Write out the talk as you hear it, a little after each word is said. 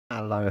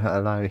Hello,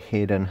 hello,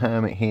 Hidden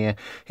Hermit here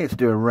to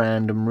do a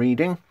random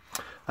reading.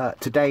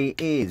 Today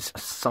is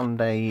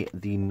Sunday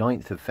the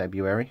 9th of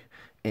February.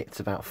 It's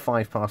about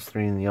 3:05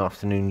 in the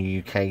afternoon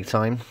UK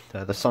time.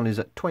 The sun is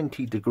at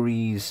 20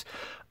 degrees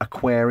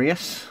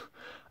Aquarius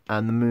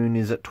and the moon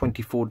is at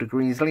 24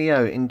 degrees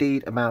Leo.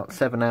 Indeed, about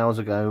 7 hours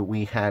ago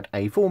we had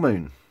a full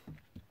moon.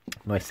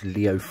 Nice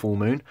Leo full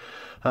moon.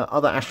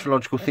 Other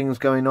astrological things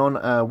going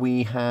on.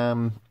 We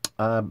have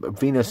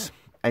Venus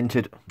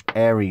entered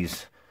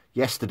Aries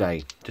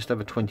yesterday, just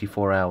over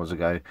 24 hours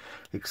ago.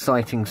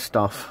 Exciting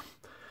stuff.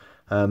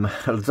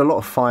 There's a lot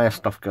of fire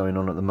stuff going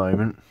on at the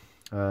moment,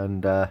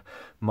 and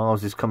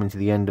Mars is coming to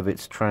the end of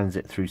its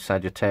transit through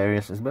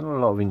Sagittarius. There's been a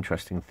lot of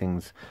interesting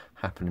things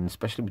happening,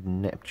 especially with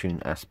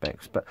Neptune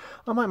aspects, but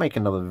I might make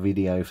another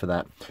video for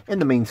that. In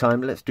the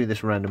meantime, let's do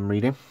this random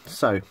reading.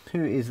 So,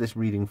 who is this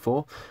reading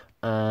for?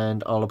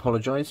 And I'll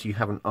apologise, you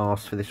haven't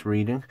asked for this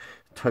reading.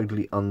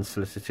 Totally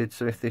unsolicited.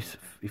 So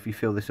if you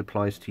feel this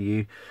applies to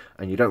you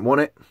and you don't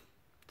want it,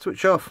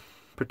 switch off.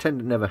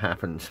 Pretend it never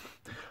happened.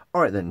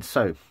 Alright then,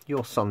 so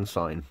your sun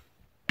sign.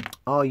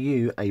 Are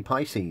you a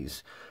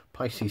Pisces?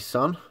 Pisces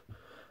Sun.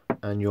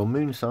 And your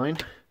moon sign.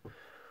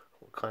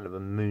 What kind of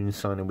a moon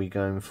sign are we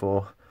going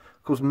for?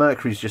 Of course,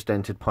 Mercury's just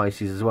entered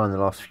Pisces as well in the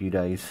last few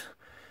days.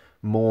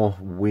 More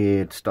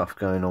weird stuff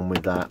going on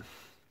with that.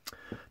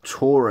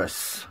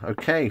 Taurus.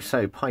 Okay,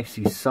 so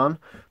Pisces Sun,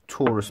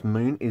 Taurus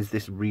Moon is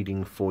this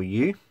reading for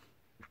you.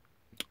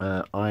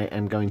 I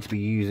am going to be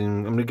using,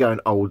 I'm going to go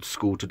an old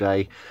school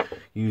today,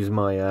 use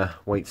my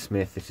Waite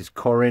Smith. This is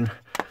Corinne.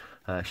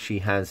 She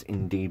has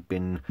indeed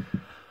been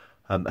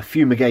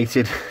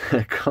fumigated,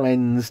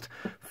 cleansed,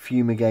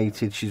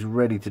 fumigated. She's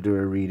ready to do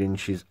a reading.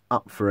 She's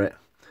up for it.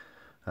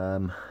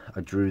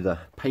 I drew the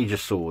Page of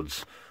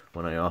Swords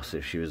when I asked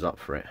if she was up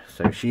for it.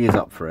 So she is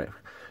up for it.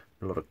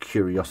 A lot of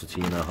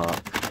curiosity in her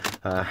heart.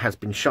 Has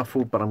been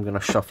shuffled, but I'm going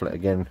to shuffle it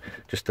again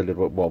just a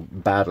little bit, well,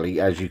 badly,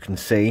 as you can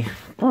see.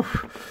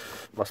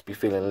 Oof, must be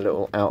feeling a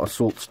little out of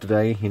sorts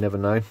today, you never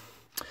know.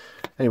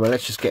 Anyway,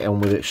 let's just get on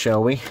with it,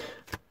 shall we?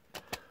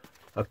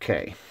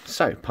 Okay,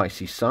 so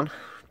Pisces Sun,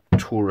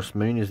 Taurus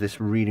Moon is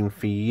this reading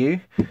for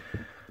you.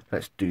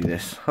 Let's do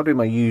this. I'll do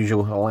my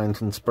usual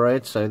lantern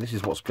spread. So this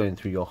is what's going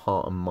through your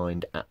heart and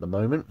mind at the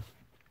moment.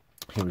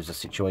 Here is a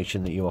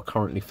situation that you are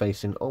currently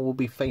facing or will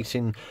be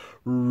facing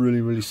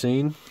really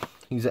soon.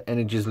 These are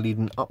energies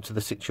leading up to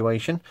the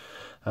situation.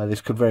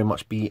 This could very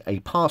much be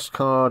a past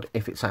card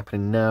if it's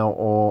happening now,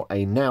 or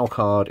a now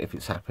card if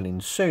it's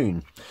happening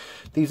soon.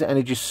 These are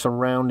energies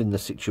surrounding the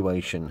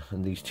situation,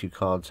 and these two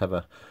cards have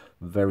a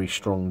very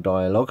strong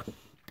dialogue.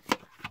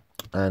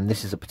 And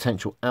this is a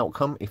potential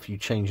outcome if you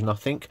change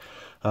nothing,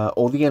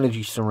 or the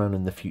energy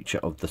surrounding the future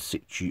of the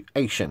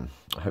situation.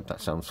 I hope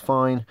that sounds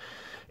fine.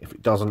 If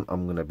it doesn't,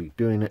 I'm going to be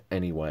doing it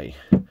anyway.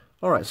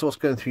 Alright, so what's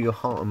going through your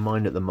heart and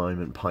mind at the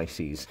moment,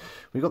 Pisces?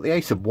 We've got the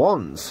Ace of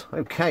Wands.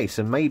 Okay,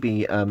 so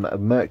maybe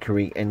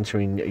Mercury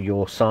entering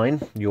your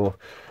sign, your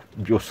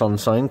sun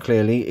sign,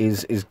 clearly,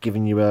 is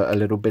giving you a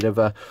little bit of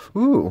a,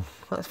 ooh,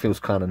 that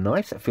feels kind of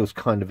nice, that feels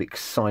kind of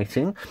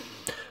exciting.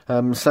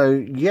 So,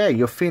 yeah,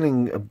 you're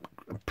feeling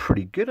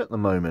pretty good at the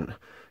moment.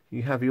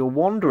 You have your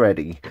wand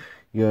ready.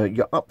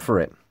 You're up for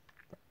it.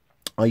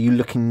 Are you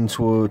looking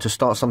to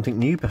start something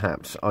new,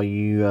 perhaps? Are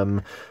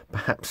you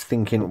perhaps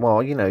thinking,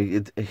 well, you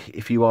know,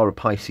 if you are a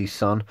Pisces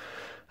Sun,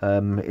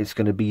 it's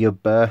going to be your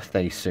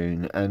birthday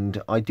soon.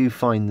 And I do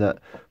find that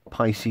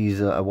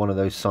Pisces are one of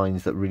those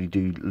signs that really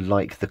do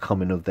like the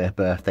coming of their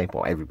birthday.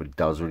 Well, everybody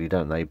does, really,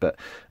 don't they? But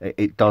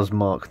it does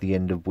mark the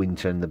end of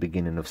winter and the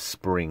beginning of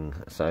spring.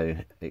 So,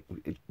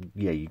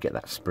 yeah, you get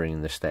that spring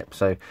in the step.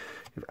 So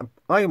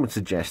I would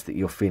suggest that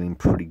you're feeling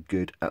pretty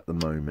good at the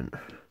moment.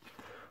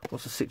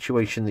 What's the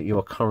situation that you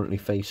are currently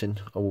facing,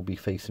 or will be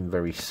facing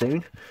very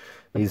soon,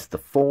 is the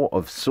Four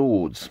of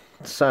Swords.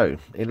 So,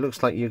 it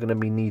looks like you're going to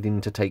be needing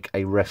to take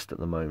a rest at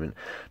the moment.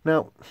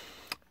 Now,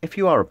 if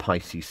you are a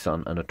Pisces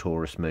Sun and a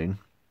Taurus Moon,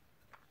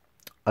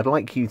 I'd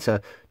like you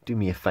to do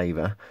me a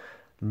favour,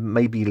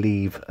 maybe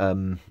leave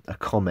a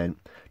comment.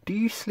 Do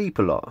you sleep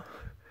a lot?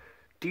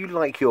 Do you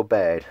like your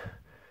bed?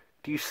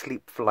 Do you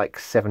sleep for like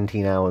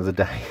 17 hours a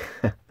day?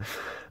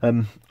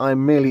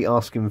 I'm merely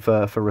asking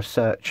for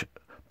research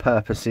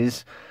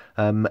purposes,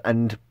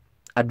 and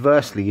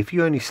adversely, if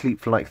you only sleep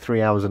for like 3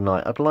 hours a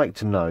night, I'd like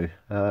to know.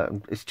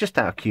 It's just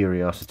out of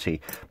curiosity,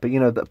 but you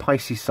know that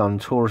Pisces Sun,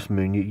 Taurus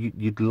Moon,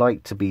 you'd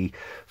like to be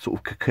sort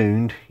of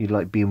cocooned. You'd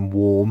like being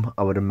warm,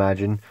 I would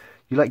imagine.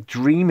 You like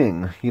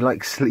dreaming. You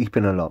like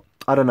sleeping a lot.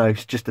 I don't know,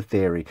 it's just a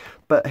theory.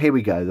 But here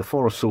we go. The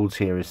Four of Swords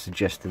here is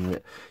suggesting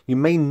that you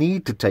may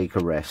need to take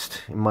a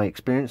rest. In my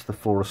experience, the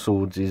Four of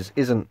Swords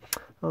isn't,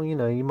 oh, you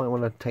know, you might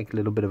want to take a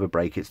little bit of a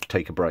break. It's to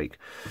take a break.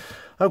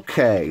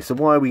 Okay, so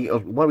why are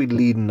we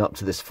leading up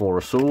to this Four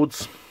of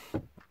Swords?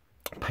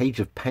 Page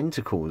of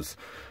Pentacles.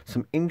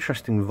 Some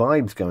interesting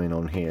vibes going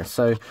on here.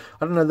 So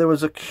I don't know, there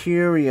was a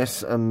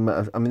curious I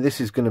mean,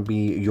 this is going to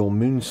be your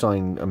moon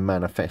sign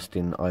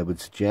manifesting, I would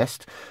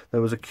suggest.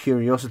 There was a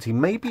curiosity.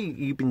 Maybe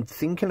you've been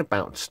thinking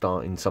about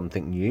starting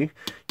something new,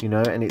 you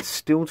know, and it's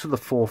still to the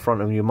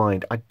forefront of your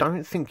mind. I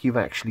don't think you've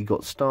actually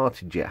got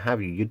started yet,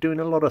 have you? You're doing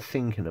a lot of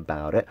thinking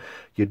about it.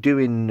 You're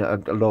doing a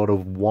lot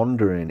of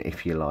wondering,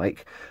 if you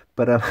like.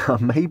 But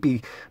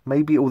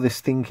maybe all this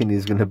thinking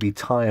is going to be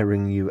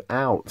tiring you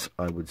out,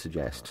 I would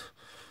suggest.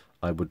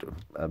 I would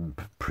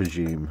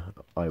presume,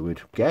 I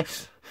would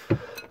guess.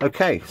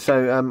 Okay,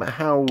 so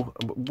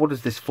what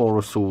is this Four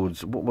of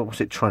Swords?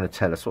 What's it trying to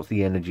tell us? What's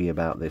the energy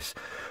about this?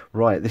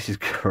 Right, this is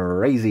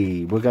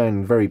crazy. We're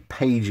going very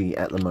pagey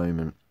at the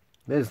moment.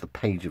 There's the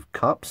Page of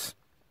Cups.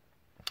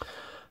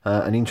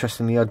 And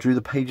interestingly, I drew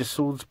the Page of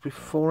Swords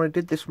before I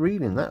did this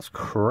reading. That's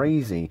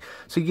crazy.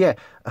 So yeah,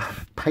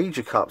 Page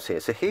of Cups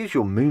here. So here's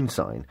your moon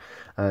sign,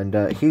 and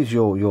here's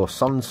your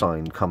sun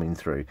sign coming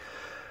through.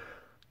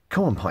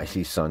 Come on,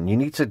 Pisces Sun. You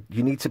need to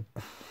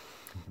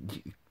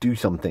do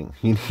something.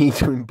 You need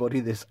to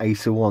embody this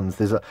Ace of Wands.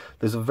 There's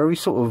a very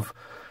sort of,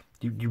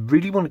 you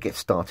really want to get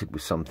started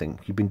with something.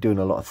 You've been doing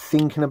a lot of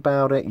thinking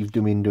about it. You've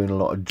been doing a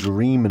lot of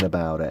dreaming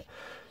about it.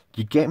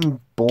 You're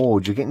getting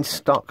bored. You're getting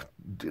stuck,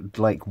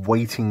 like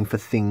waiting for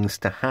things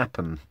to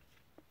happen.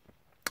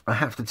 I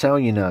have to tell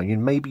you now,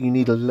 maybe you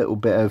need a little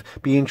bit of,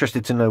 be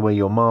interested to know where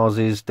your Mars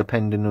is,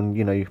 depending on,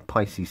 you know,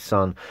 Pisces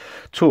Sun,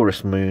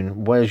 Taurus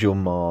Moon, where's your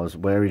Mars,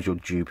 where is your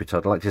Jupiter?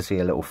 I'd like to see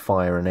a little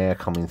fire and air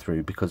coming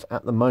through, because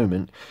at the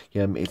moment,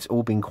 it's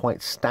all been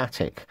quite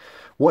static.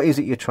 What is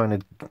it you're trying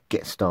to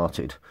get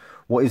started?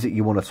 What is it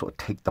you want to sort of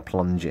take the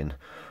plunge in?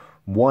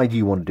 Why do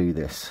you want to do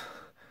this?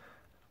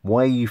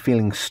 Why are you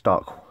feeling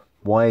stuck?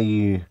 Why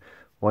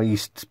are you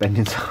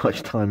spending so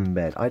much time in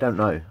bed? I don't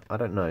know. I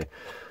don't know.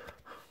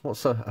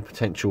 What's a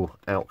potential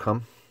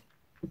outcome?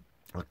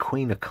 The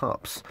Queen of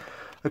Cups.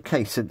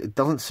 Okay, so it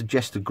doesn't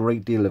suggest a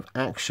great deal of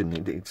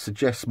action. It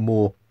suggests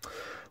more,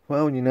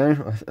 well, you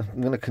know,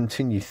 I'm going to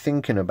continue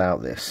thinking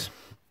about this.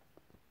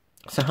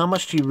 So how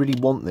much do you really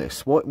want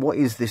this? What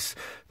is this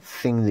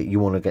thing that you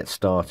want to get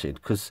started?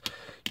 Because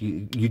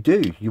you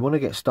do. You want to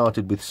get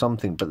started with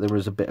something, but there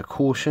is a bit of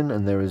caution,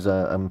 and there is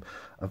a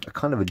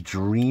kind of a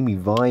dreamy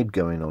vibe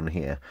going on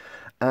here.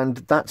 And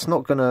that's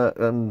not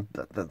gonna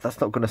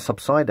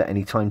subside at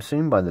any time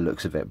soon, by the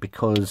looks of it,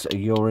 because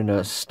you're in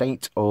a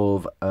state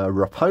of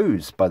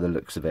repose, by the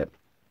looks of it.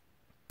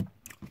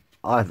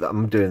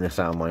 I'm doing this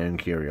out of my own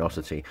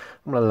curiosity.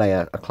 I'm going to lay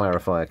a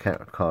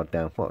clarifier card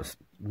down. Well, it's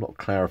not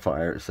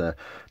clarifier, it's a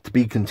to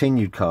be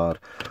continued card.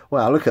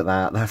 Well, look at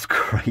that. That's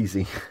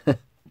crazy.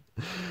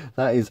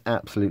 That is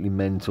absolutely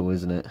mental,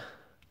 isn't it?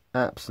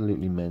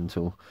 Absolutely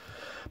mental.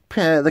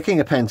 The King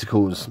of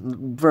Pentacles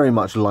very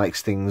much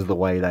likes things the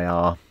way they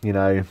are. You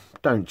know,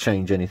 don't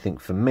change anything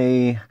for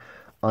me.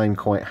 I'm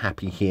quite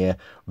happy here.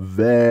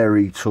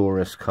 Very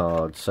Taurus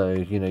card. So,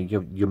 you know,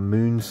 your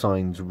moon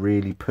sign's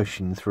really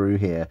pushing through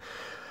here.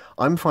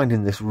 I'm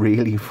finding this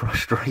really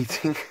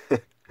frustrating.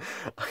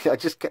 I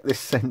just get this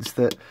sense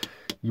that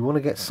you want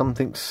to get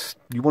something,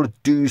 you want to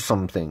do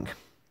something,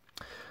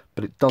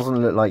 but it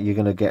doesn't look like you're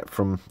going to get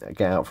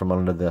out from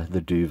under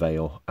the duvet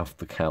or off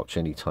the couch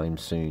anytime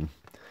soon.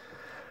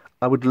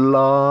 I would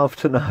love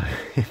to know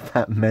if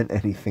that meant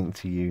anything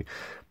to you,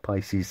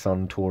 Pisces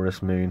Sun,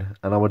 Taurus Moon,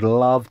 and I would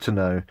love to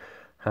know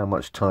how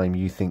much time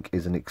you think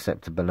is an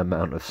acceptable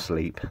amount of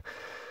sleep.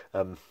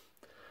 I'm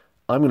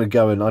going to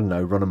go and, I don't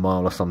know, run a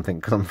mile or something,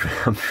 because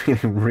I'm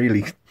feeling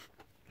really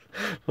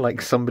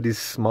like somebody's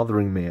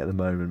smothering me at the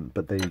moment,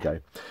 but there you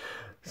go.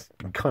 It's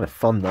been kind of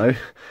fun though.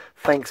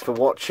 Thanks for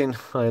watching.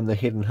 I am the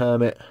Hidden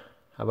Hermit.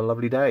 Have a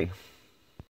lovely day.